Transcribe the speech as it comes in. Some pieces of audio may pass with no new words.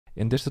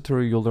In this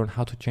tutorial, you'll learn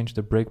how to change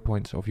the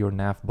breakpoints of your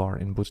navbar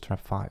in Bootstrap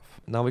 5.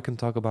 Now we can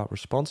talk about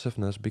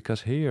responsiveness,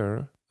 because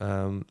here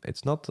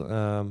it's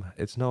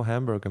no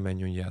hamburger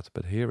menu yet,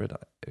 but here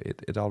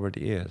it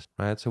already is,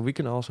 right? So we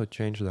can also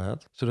change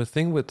that. So the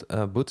thing with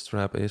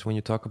Bootstrap is, when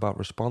you talk about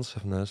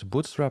responsiveness,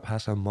 Bootstrap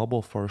has a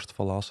mobile first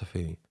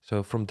philosophy.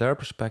 So from their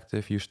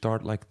perspective, you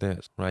start like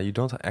this, right? You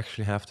don't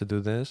actually have to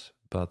do this,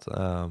 but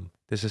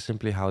this is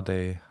simply how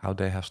they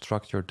have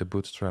structured the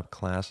Bootstrap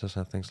classes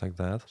and things like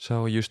that.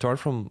 So you start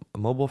from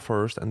mobile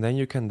first, and then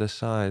you can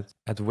decide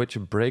at which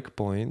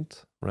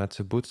breakpoint, right?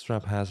 So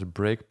Bootstrap has a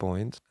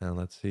breakpoint, and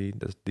let's see,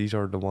 these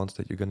are the ones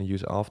that you're going to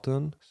use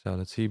often. So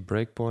let's see,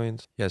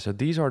 breakpoints. Yeah, so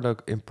these are the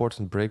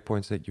important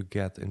breakpoints that you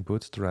get in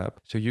Bootstrap.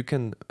 So you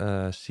can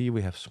see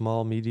we have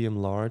small, medium,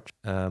 large.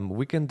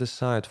 We can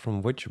decide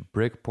from which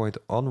breakpoint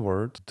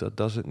onward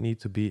does it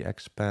need to be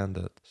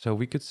expanded. So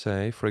we could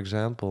say, for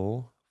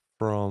example,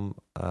 from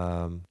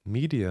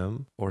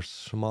medium or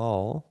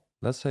small,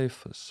 let's say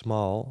from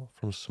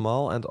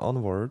small and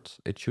onwards,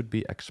 it should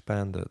be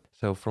expanded.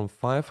 So from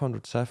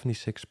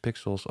 576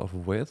 pixels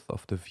of width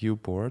of the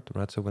viewport,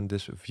 right? So when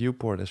this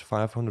viewport is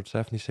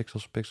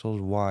 576 pixels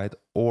wide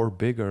or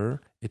bigger,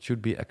 it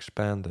should be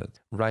expanded.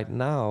 Right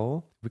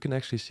now, we can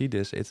actually see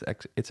this.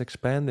 It's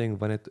expanding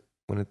when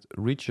it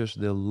reaches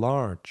the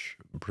large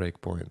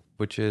breakpoint,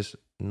 which is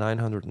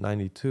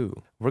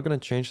 992. We're going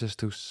to change this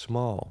to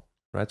small.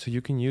 Right, so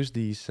you can use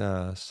these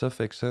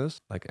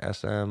suffixes like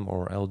SM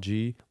or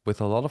LG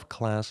with a lot of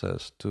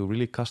classes to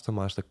really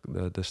customize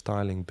the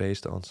styling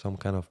based on some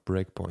kind of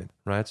breakpoint.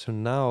 Right, so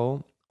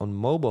now on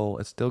mobile,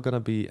 it's still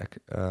gonna be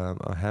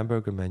a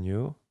hamburger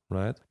menu,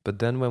 right? But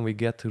then when we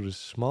get to the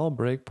small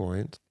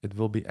breakpoint, it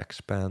will be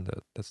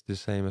expanded. That's the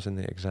same as in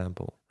the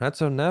example. Right,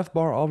 so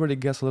navbar already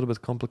gets a little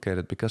bit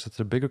complicated because it's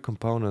a bigger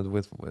component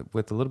with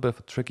a little bit of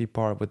a tricky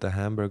part with the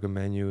hamburger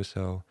menu.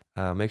 So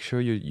make sure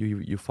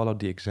you follow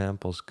the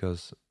examples,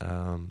 because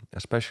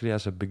especially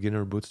as a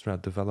beginner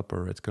Bootstrap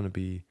developer, it's going to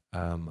be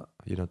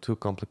too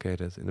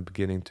complicated in the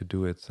beginning to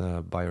do it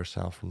by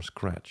yourself from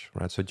scratch,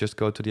 right? So just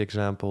go to the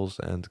examples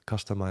and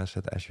customize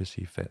it as you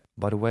see fit.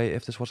 By the way,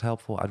 if this was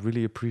helpful, I'd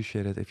really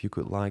appreciate it if you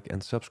could like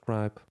and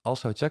subscribe.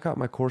 Also, check out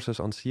my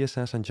courses on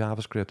CSS and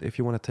JavaScript if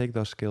you want to take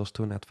those skills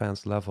to an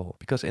advanced level,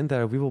 because in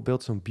there we will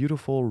build some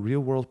beautiful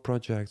real-world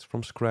projects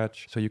from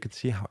scratch, so you can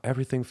see how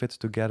everything fits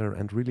together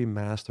and really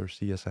master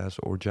CSS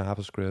or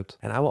JavaScript.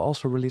 And I will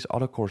also release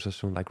other courses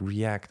soon, like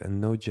React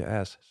and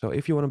Node.js. So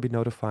if you want to be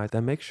notified,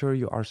 then make sure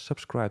you are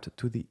subscribed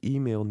to the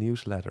email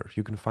newsletter.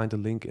 You can find the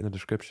link in the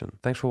description.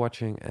 Thanks for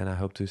watching, and I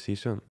hope to see you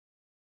soon.